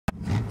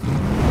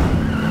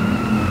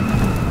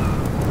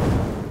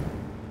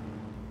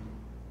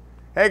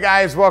Hey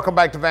guys, welcome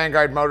back to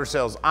Vanguard Motor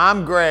Sales.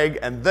 I'm Greg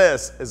and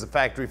this is a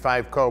Factory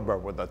 5 Cobra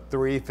with a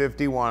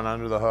 351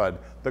 under the hood.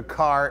 The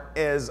car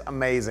is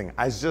amazing.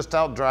 I was just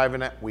out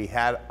driving it. We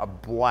had a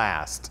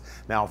blast.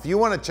 Now, if you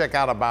want to check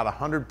out about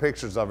 100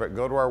 pictures of it,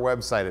 go to our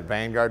website at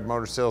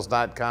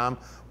vanguardmotorsales.com.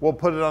 We'll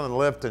put it on the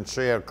lift and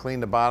show you how clean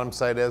the bottom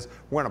side is.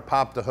 We're going to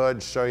pop the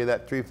hood, show you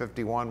that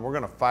 351. We're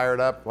going to fire it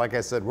up. Like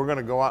I said, we're going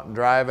to go out and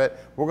drive it.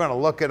 We're going to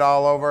look it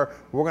all over.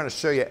 We're going to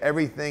show you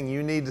everything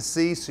you need to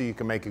see so you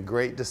can make a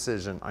great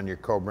decision on your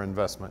Cobra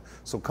investment.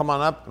 So come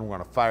on up and we're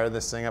going to fire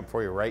this thing up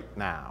for you right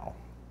now.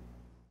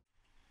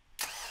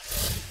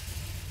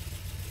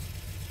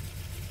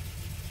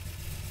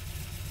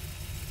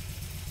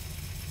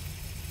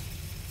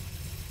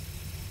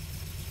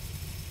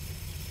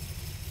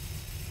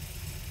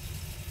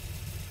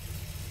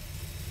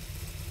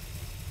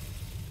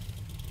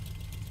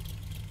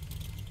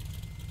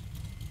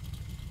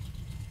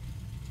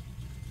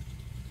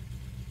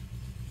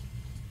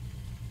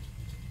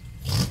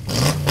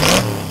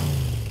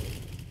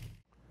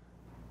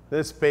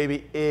 This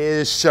baby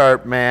is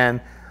sharp, man.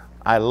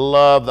 I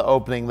love the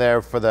opening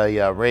there for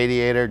the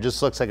radiator.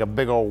 Just looks like a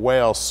big old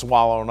whale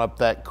swallowing up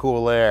that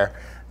cool air.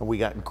 And we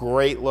got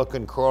great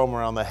looking chrome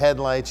around the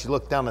headlights. You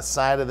look down the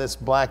side of this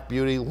black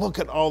beauty, look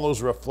at all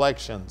those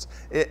reflections.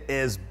 It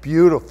is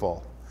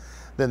beautiful.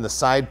 Then the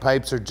side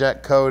pipes are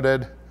jet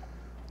coated.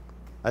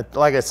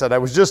 Like I said, I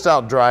was just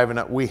out driving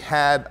it. We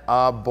had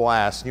a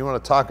blast. You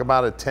want to talk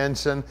about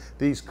attention?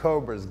 These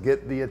Cobras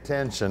get the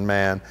attention,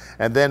 man.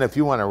 And then if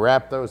you want to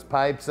wrap those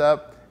pipes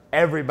up,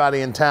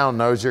 everybody in town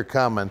knows you're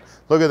coming.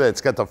 Look at that.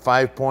 It's got the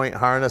 5-point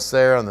harness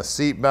there on the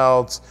seat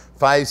belts,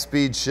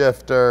 5-speed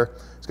shifter.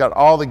 It's got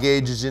all the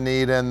gauges you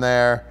need in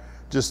there.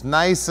 Just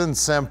nice and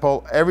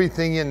simple.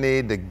 Everything you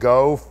need to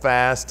go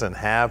fast and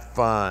have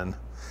fun.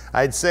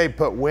 I'd say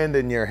put wind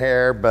in your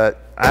hair,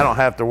 but I don't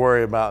have to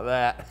worry about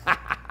that.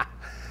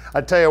 I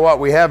tell you what,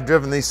 we have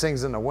driven these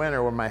things in the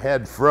winter when my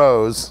head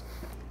froze.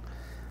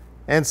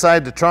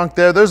 Inside the trunk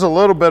there's a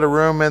little bit of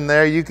room in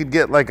there. You could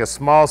get like a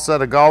small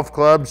set of golf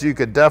clubs. You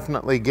could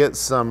definitely get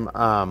some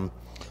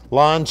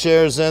lawn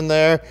chairs in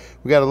there.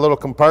 We got a little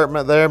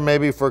compartment there,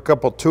 maybe for a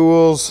couple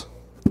tools.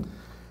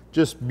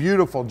 Just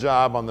beautiful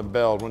job on the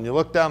build. When you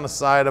look down the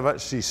side of it,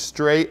 she's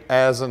straight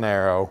as an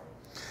arrow.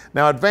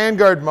 Now at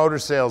Vanguard Motor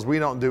Sales, we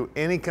don't do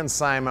any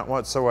consignment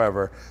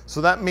whatsoever. So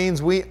that means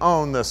we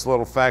own this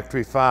little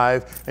Factory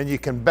 5, and you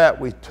can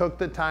bet we took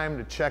the time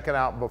to check it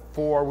out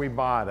before we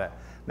bought it.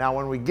 Now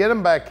when we get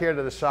them back here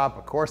to the shop,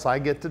 of course I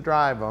get to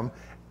drive them,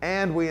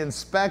 and we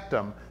inspect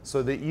them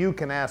so that you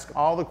can ask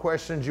all the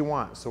questions you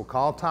want. So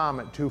call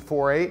Tom at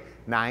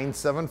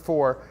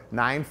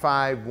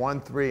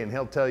 248-974-9513 and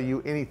he'll tell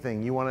you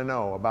anything you want to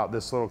know about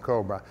this little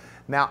Cobra.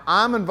 Now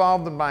I'm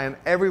involved in buying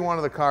every one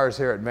of the cars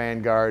here at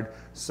Vanguard,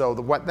 so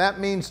what that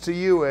means to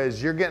you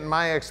is you're getting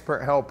my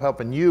expert help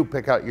helping you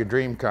pick out your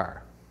dream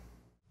car.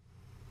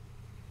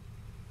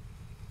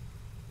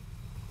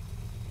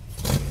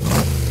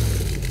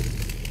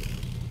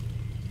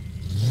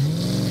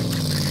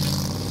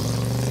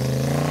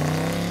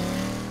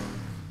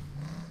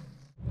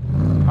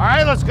 All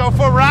right, let's go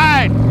for a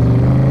ride.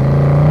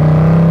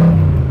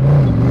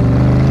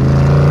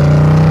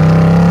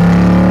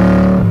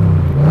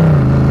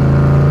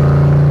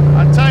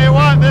 I'll tell you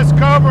what, this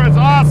Cobra is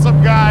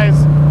awesome,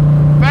 guys.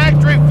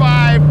 Factory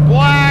 5,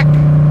 black,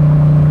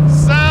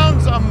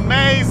 sounds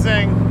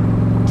amazing,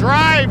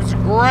 drives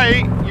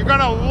great. You're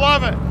gonna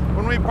love it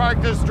when we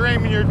park this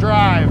dream in your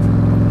drive.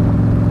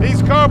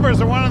 These Cobras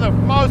are one of the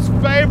most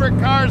favorite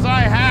cars I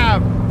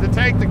have to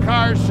take to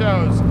car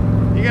shows.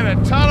 You get a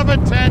ton of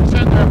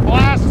attention, they're a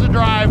blast to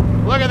drive.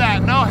 Look at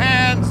that, no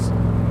hands,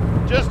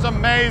 just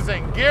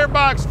amazing.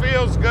 Gearbox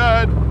feels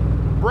good,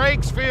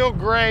 brakes feel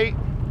great,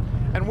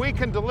 and we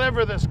can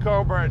deliver this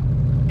Cobra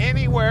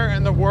anywhere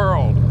in the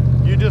world.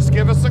 You just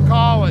give us a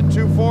call at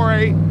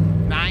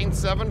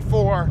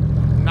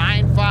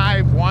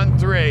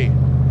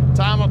 248-974-9513.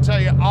 Tom will tell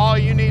you all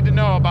you need to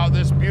know about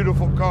this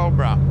beautiful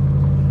Cobra.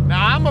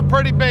 Now I'm a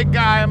pretty big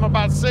guy, I'm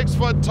about 6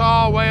 foot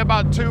tall, weigh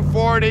about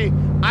 240.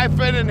 I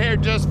fit in here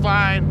just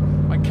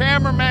fine. My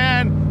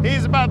cameraman,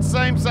 he's about the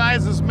same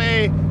size as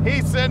me.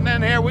 He's sitting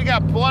in here. We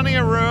got plenty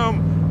of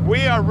room.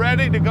 We are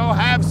ready to go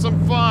have some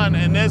fun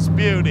in this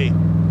beauty.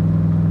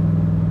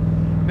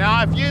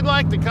 Now, if you'd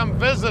like to come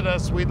visit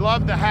us, we'd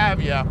love to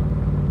have you.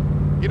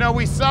 You know,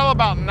 we sell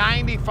about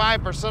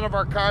 95% of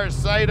our cars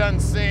sight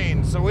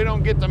unseen, so we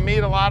don't get to meet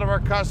a lot of our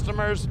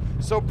customers.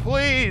 So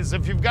please,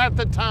 if you've got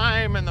the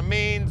time and the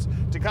means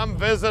to come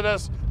visit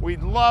us,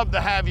 we'd love to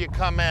have you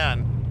come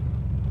in.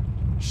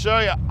 Show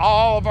you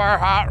all of our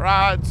hot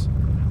rods.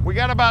 We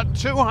got about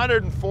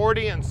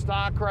 240 in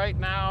stock right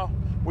now.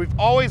 We've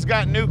always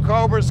got new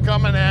Cobras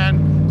coming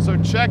in,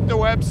 so check the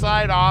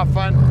website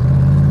often.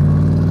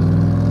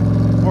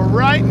 We're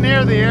right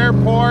near the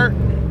airport.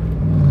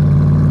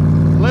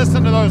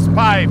 Listen to those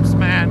pipes,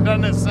 man.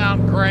 Doesn't it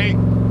sound great?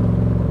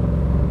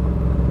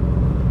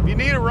 If you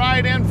need a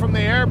ride in from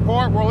the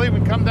airport, we'll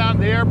even come down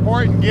to the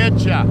airport and get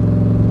you.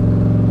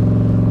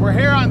 We're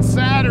here on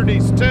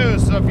Saturdays too,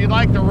 so if you'd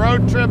like to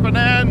road trip it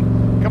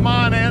in, come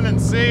on in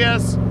and see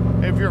us.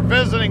 If you're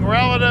visiting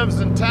relatives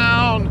in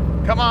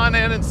town, come on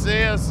in and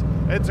see us.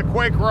 It's a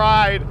quick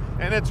ride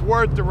and it's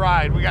worth the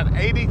ride. We got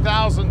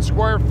 80,000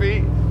 square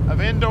feet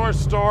of indoor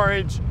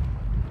storage.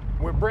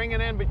 We're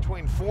bringing in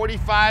between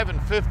 45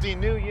 and 50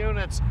 new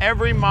units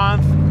every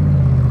month.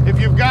 If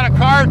you've got a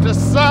car to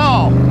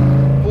sell,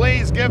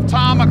 please give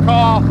Tom a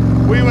call.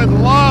 We would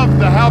love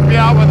to help you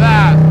out with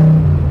that.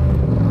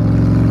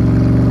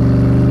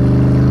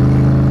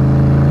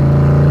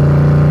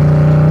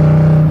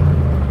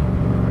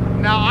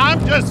 Now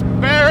I'm just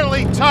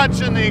barely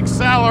touching the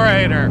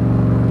accelerator,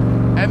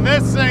 and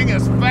this thing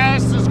is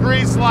fast as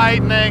grease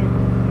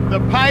lightning.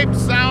 The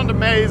pipes sound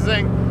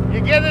amazing.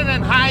 You get it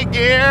in high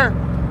gear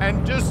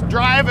and just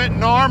drive it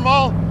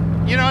normal.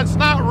 You know, it's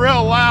not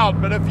real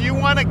loud, but if you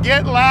want to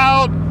get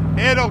loud,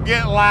 it'll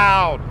get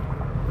loud.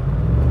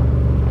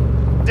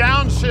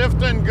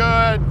 Downshifting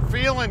good,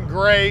 feeling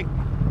great.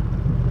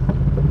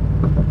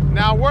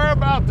 Now we're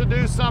about to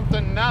do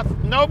something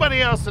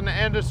nobody else in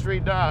the industry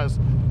does.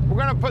 We're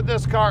gonna put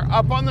this car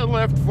up on the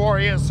lift for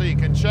you so you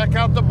can check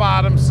out the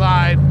bottom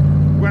side.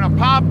 We're gonna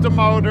pop the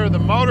motor. The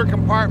motor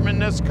compartment in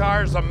this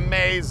car is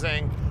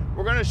amazing.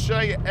 We're gonna show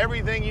you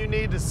everything you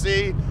need to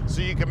see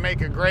so you can make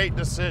a great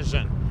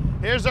decision.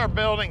 Here's our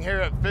building here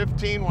at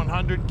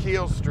 15100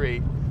 Keel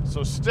Street.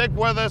 So stick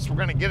with us. We're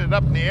gonna get it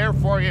up in the air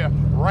for you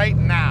right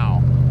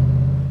now.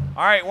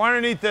 All right, we're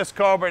underneath this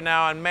Cobra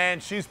now, and man,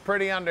 she's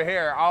pretty under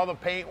here. All the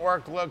paint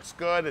work looks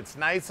good. It's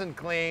nice and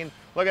clean.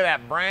 Look at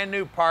that, brand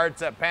new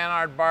parts. That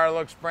panhard bar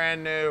looks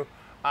brand new.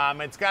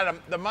 It's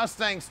got the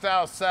Mustang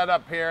style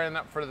setup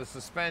here for the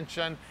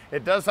suspension.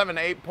 It does have an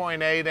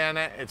 8.8 in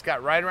it. It's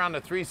got right around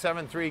the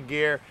 373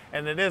 gear,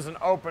 and it is an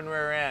open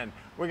rear end.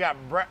 We got,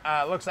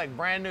 looks like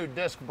brand new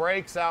disc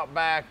brakes out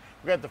back.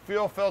 We got the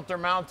fuel filter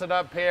mounted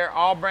up here,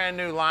 all brand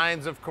new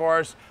lines, of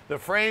course. The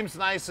frame's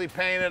nicely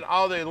painted,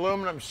 all the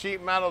aluminum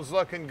sheet metal's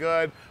looking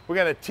good. We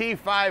got a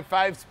T5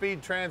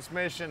 5-speed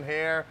transmission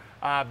here.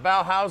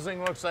 Bell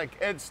housing looks like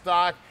it's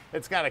stock.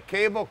 It's got a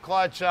cable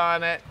clutch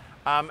on it.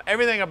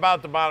 Everything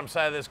about the bottom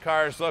side of this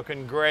car is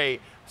looking great.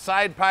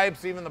 Side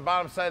pipes, even the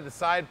bottom side of the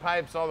side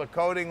pipes, all the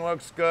coating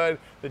looks good.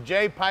 The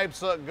J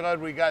pipes look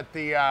good. We got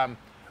the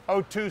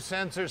O2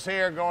 sensors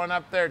here going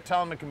up there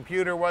telling the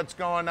computer what's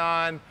going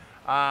on.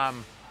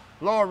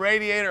 Lower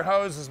radiator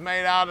hose is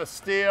made out of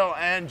steel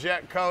and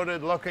jet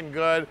coated, looking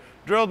good.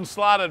 Drilled and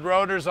slotted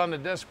rotors on the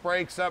disc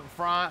brakes up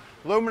front.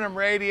 Aluminum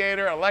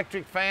radiator,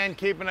 electric fan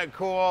keeping it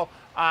cool.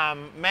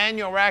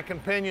 Manual rack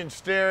and pinion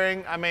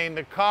steering. I mean,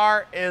 the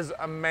car is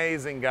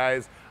amazing,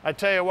 guys. I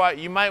tell you what,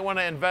 you might want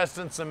to invest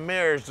in some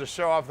mirrors to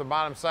show off the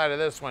bottom side of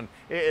this one.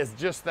 It is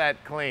just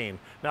that clean.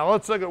 Now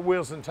let's look at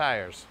wheels and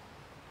tires.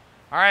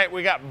 All right,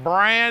 we got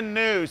brand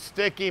new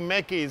sticky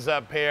Mickeys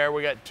up here.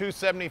 We got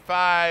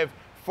 275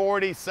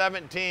 40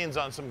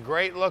 17s on some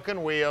great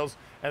looking wheels.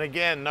 And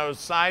again, those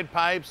side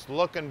pipes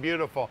looking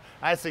beautiful.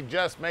 I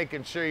suggest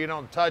making sure you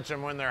don't touch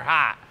them when they're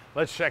hot.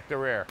 Let's check the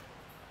rear.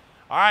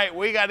 All right,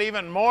 we got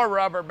even more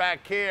rubber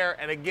back here.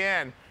 And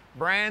again,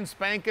 brand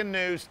spanking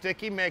new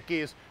sticky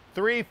Mickeys,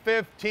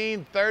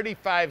 315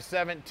 35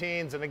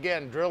 17s. And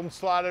again, drilled and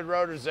slotted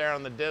rotors there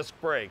on the disc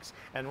brakes.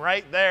 And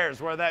right there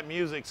is where that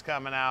music's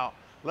coming out.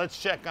 Let's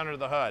check under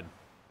the hood.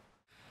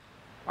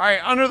 All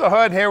right, under the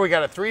hood here, we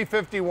got a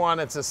 351.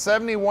 It's a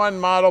 71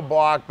 model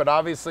block, but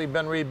obviously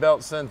been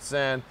rebuilt since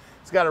then.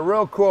 It's got a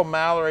real cool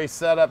Mallory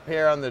setup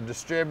here on the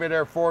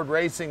distributor, Ford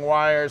racing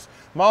wires,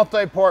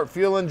 multi-port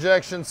fuel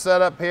injection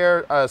setup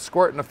here,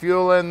 squirting the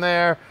fuel in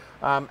there.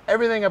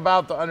 Everything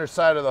about the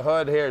underside of the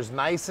hood here is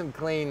nice and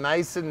clean,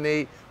 nice and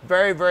neat.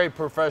 Very, very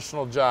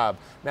professional job.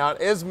 Now,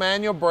 it is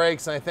manual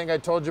brakes, and I think I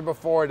told you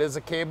before, it is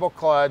a cable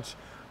clutch.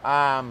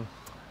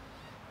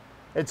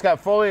 It's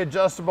got fully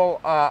adjustable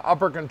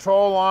upper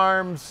control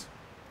arms.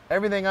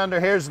 Everything under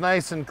here is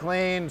nice and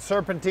clean.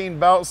 Serpentine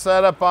belt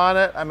setup on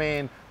it. I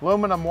mean,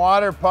 aluminum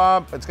water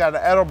pump. It's got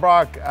an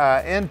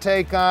Edelbrock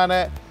intake on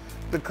it.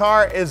 The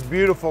car is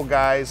beautiful,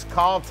 guys.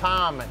 Call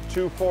Tom at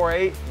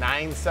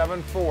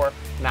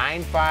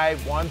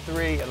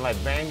 248-974-9513 and let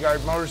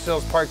Vanguard Motor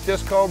Sales park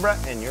this Cobra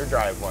in your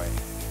driveway.